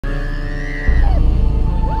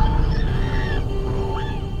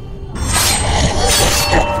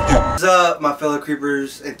What's up, my fellow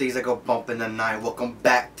creepers and things that go bump in the night? Welcome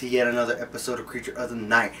back to yet another episode of Creature of the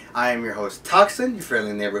Night. I am your host, Toxin, your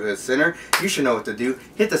friendly neighborhood sinner. You should know what to do.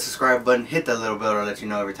 Hit the subscribe button, hit that little bell to let you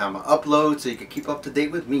know every time I upload so you can keep up to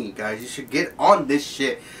date with me, guys. You should get on this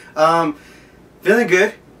shit. Feeling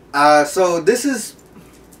good. So this is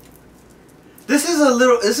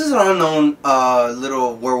an unknown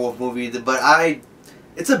little werewolf movie, but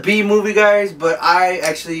it's a B movie, guys, but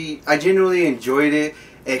I genuinely enjoyed it.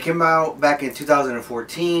 It came out back in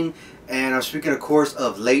 2014, and I'm speaking, of course,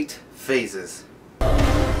 of Late Phases.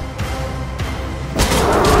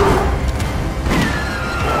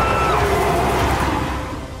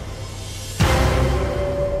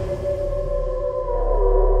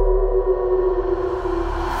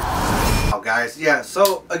 Oh, guys, yeah.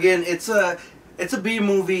 So again, it's a B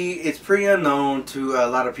movie. It's pretty unknown to a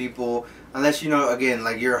lot of people. Unless, you know, again,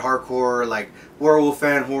 like you're a hardcore, like, werewolf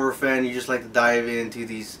fan, horror fan, you just like to dive into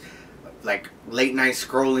these, like, late night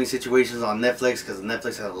scrolling situations on Netflix, because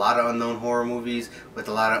Netflix has a lot of unknown horror movies with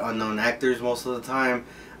a lot of unknown actors most of the time.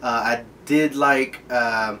 I did like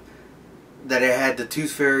that it had the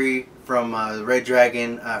Tooth Fairy from the Red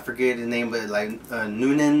Dragon. I forget his name, but like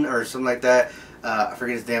Noonan or something like that. I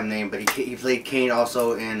forget his damn name, but he played Kane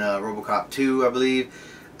also in RoboCop 2, I believe.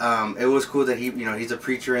 It was cool that he's a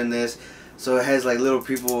preacher in this. So it has like little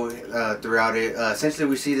people throughout it. Essentially,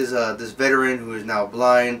 we see this veteran who is now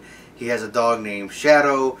blind. He has a dog named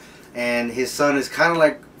Shadow, and his son is kind of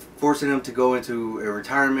like forcing him to go into a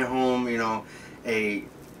retirement home. You know,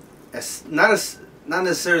 not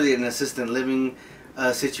necessarily an assisted living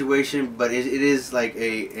situation, but it is like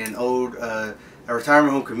a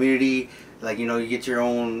retirement home community. Like, you know, you get your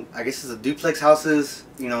own, I guess it's a duplex houses,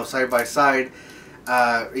 you know, side by side.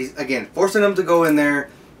 He's again forcing him to go in there.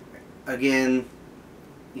 Again,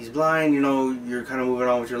 he's blind, you know, you're kind of moving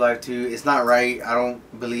on with your life too. It's not right. I don't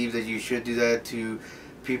believe that you should do that to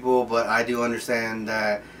people, but I do understand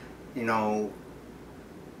that, you know,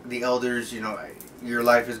 the elders, you know, your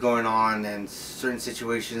life is going on and certain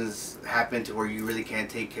situations happen to where you really can't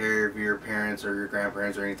take care of your parents or your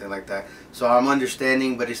grandparents or anything like that. So I'm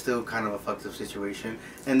understanding, but it's still kind of a fucked up situation.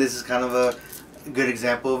 And this is kind of a good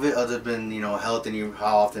example of it, other than, you know, health, and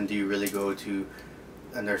how often do you really go to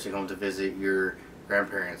a nursing home to visit your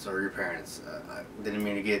grandparents or your parents. I didn't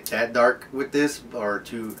mean to get that dark with this, or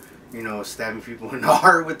to, you know, stabbing people in the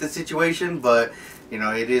heart with the situation, but, you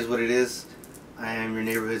know, it is what it is. I am your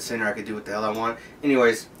neighborhood sinner. I can do what the hell I want.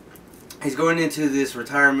 Anyways, he's going into this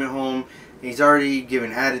retirement home. He's already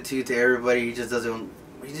giving attitude to everybody. He doesn't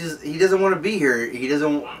want to be here. He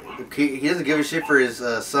doesn't give a shit for his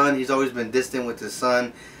son. He's always been distant with his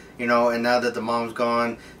son. You know, and now that the mom's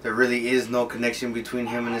gone, there really is no connection between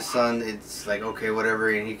him and his son. It's like, okay,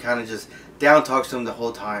 whatever, and he kind of just down talks to him the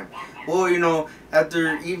whole time. Well, you know,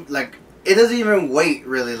 after, like, it doesn't even wait,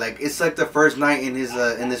 really. Like, it's like the first night in his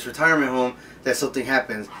in this retirement home that something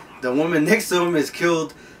happens. The woman next to him is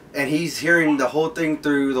killed, and he's hearing the whole thing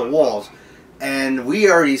through the walls. And we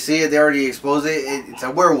already see it. They already expose it. It's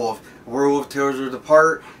a werewolf. A werewolf tears her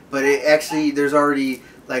apart, but it actually, there's already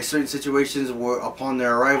like certain situations where upon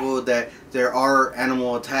their arrival that there are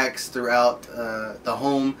animal attacks throughout the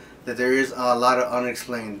home, that there is a lot of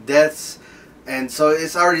unexplained deaths, and so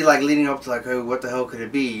it's already like leading up to like, hey, what the hell could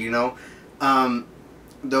it be, you know?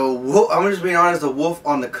 The wolf, I'm just being honest, the wolf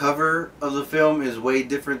on the cover of the film is way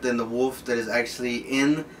different than the wolf that is actually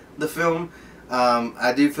in the film.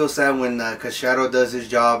 I do feel sad when, because Shadow does his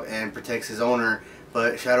job and protects his owner,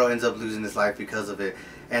 but Shadow ends up losing his life because of it.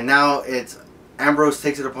 And now it's Ambrose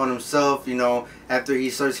takes it upon himself, you know, after he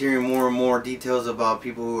starts hearing more and more details about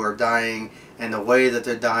people who are dying and the way that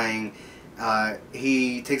they're dying.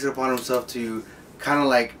 He takes it upon himself to kind of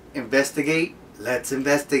like investigate. Let's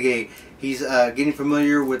investigate. He's getting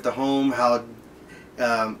familiar with the home, how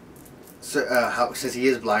since he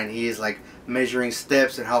is blind, he is like measuring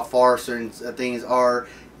steps and how far certain things are,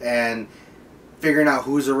 and figuring out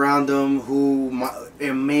who's around them, who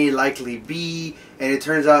it may likely be, and it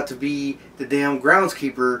turns out to be the damn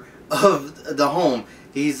groundskeeper of the home.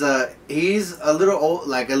 He's a little old,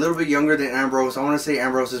 like a little bit younger than Ambrose. I want to say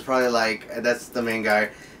Ambrose is probably like, that's the main guy,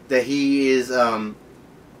 that he is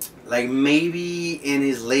like maybe in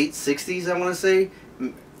his late 60s, I want to say.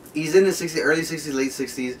 He's in his 60s, early 60s, late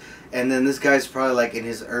 60s, and then this guy's probably like in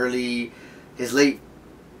his early 50s,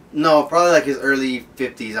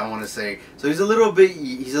 I want to say. So he's a little bit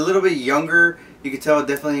younger. You can tell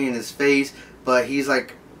definitely in his face, but he's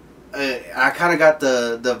like, I kind of got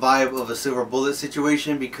the vibe of a Silver Bullet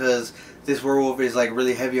situation, because this werewolf is like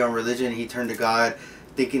really heavy on religion. He turned to God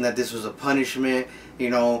thinking that this was a punishment, you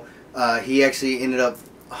know. He actually ended up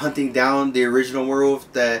hunting down the original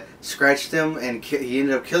werewolf that scratched him, and he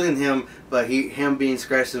ended up killing him. But him being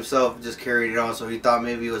scratched himself just carried it on. So he thought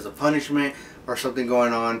maybe it was a punishment or something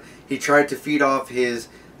going on. He tried to feed off his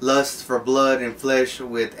lust for blood and flesh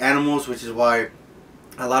with animals, which is why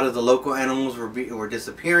a lot of the local animals were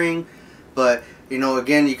disappearing. But you know,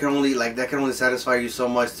 again, you can only that can only satisfy you so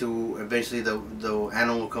much to eventually the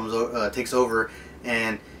animal takes over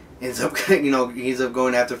and ends up he ends up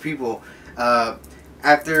going after people.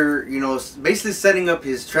 After basically setting up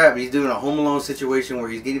his trap, he's doing a Home Alone situation where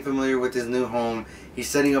he's getting familiar with his new home. He's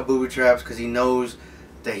setting up booby traps because he knows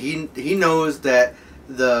that he knows that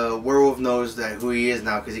the werewolf knows that who he is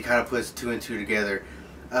now, because he kind of puts 2 and 2 together,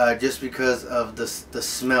 just because of the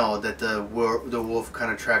smell that the wolf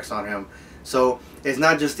kind of tracks on him. So it's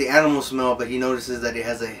not just the animal smell, but he notices that it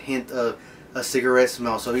has a hint of a cigarette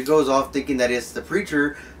smell. So he goes off thinking that it's the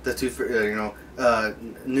preacher,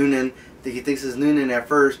 Noonan. He thinks it's Noonan at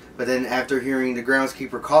first, but then after hearing the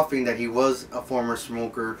groundskeeper coughing that he was a former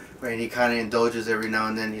smoker, and he kind of indulges every now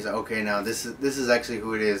and then, he's like, okay, now this is actually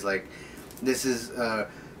who it is. Like, this is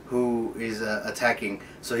who is attacking.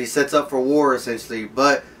 So he sets up for war essentially.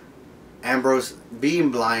 But Ambrose, being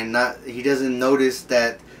blind, he doesn't notice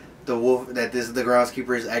that the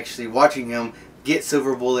groundskeeper is actually watching him get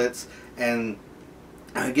silver bullets and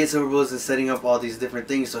setting up all these different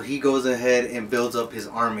things. So he goes ahead and builds up his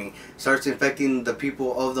army, starts infecting the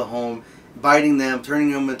people of the home, biting them,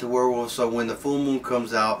 turning them into werewolves. So when the full moon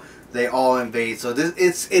comes out, they all invade. So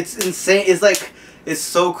it's insane. It's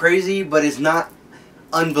so crazy, but it's not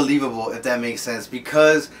unbelievable, if that makes sense,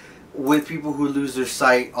 because with people who lose their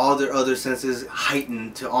sight, all their other senses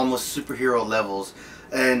heighten to almost superhero levels.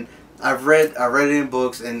 And I've read it in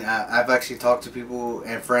books, and I've actually talked to people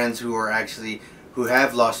and friends who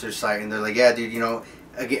have lost their sight, and they're like, yeah, dude,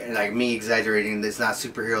 again, like me exaggerating, it's not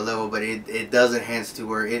superhero level, but it does enhance to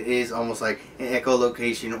where it is almost like an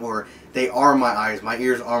echolocation, or they are my eyes, my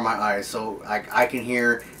ears are my eyes. So I can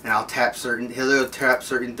hear, and he'll tap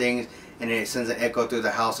certain things, and it sends an echo through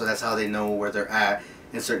the house. So that's how they know where they're at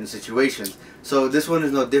in certain situations. So this one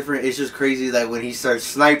is no different. It's just crazy that when he starts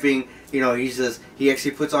sniping, he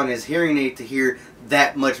actually puts on his hearing aid to hear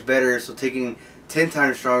that much better. So taking 10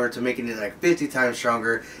 times stronger to making it like 50 times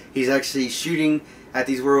stronger. He's actually shooting at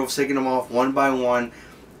these werewolves, taking them off one by one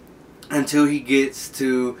until he gets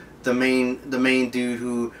to the main dude,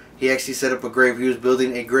 who he actually set up a grave. He was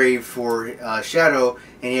building a grave for Shadow,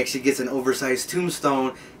 and he actually gets an oversized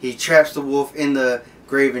tombstone. He traps the wolf in the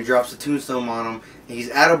grave and drops the tombstone on him. And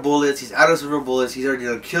he's out of bullets. He's out of silver bullets. He's already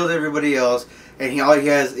done killed everybody else, and all he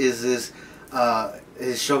has is this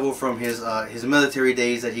his shovel from his military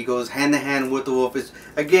days that he goes hand to hand with the wolf. It's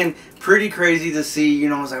again pretty crazy to see.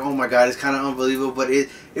 I was like, oh my god, it's kind of unbelievable, but it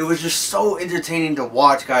was just so entertaining to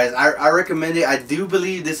watch, guys. I recommend it. I do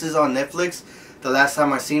believe this is on Netflix. The last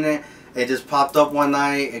time I seen it, it just popped up one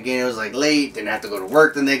night. Again, it was like late, didn't have to go to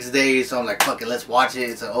work the next day, so I'm like, fuck it, let's watch it.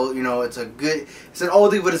 It's an oldie,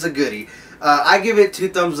 but it's a goodie. I give it 2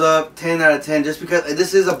 thumbs up, 10 out of 10, just because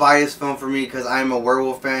this is a biased film for me, because I'm a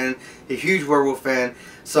werewolf fan, a huge werewolf fan.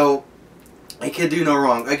 So it can do no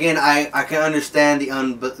wrong. Again, I can understand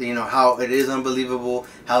how it is unbelievable,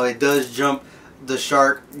 how it does jump the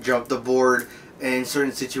shark, jump the board in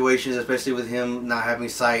certain situations, especially with him not having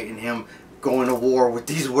sight and him going to war with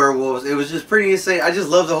these werewolves. It was just pretty insane. I just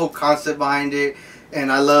love the whole concept behind it,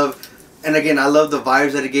 and I love the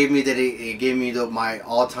vibes that it gave me. That it gave me my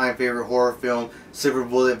all-time favorite horror film, Silver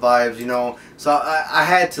Bullet vibes. So I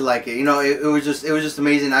had to like it. It was just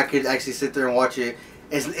amazing. I could actually sit there and watch it.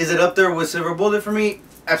 Is it up there with Silver Bullet for me?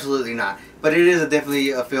 Absolutely not. But it is definitely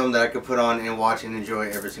a film that I could put on and watch and enjoy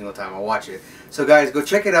every single time I watch it. So guys, go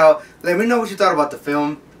check it out. Let me know what you thought about the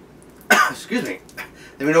film. Excuse me.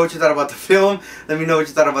 Let me know what you thought about the film. Let me know what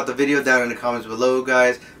you thought about the video down in the comments below,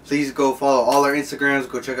 guys. Please go follow all our Instagrams.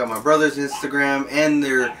 Go check out my brother's Instagram and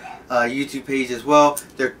their YouTube page as well.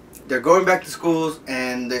 They're going back to schools,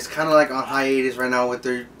 and it's kind of like on hiatus right now with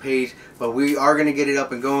their page. But we are going to get it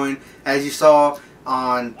up and going. As you saw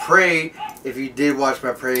on Prey, if you did watch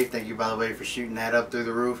my Prey, thank you, by the way, for shooting that up through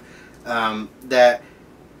the roof.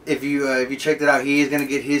 If you checked it out, he is gonna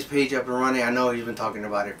get his page up and running. I know he's been talking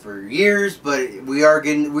about it for years, but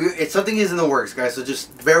something is in the works, guys. So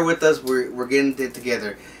just bear with us. We're getting it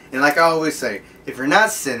together. And like I always say, if you're not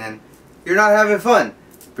sinning, you're not having fun.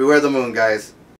 Beware the moon, guys.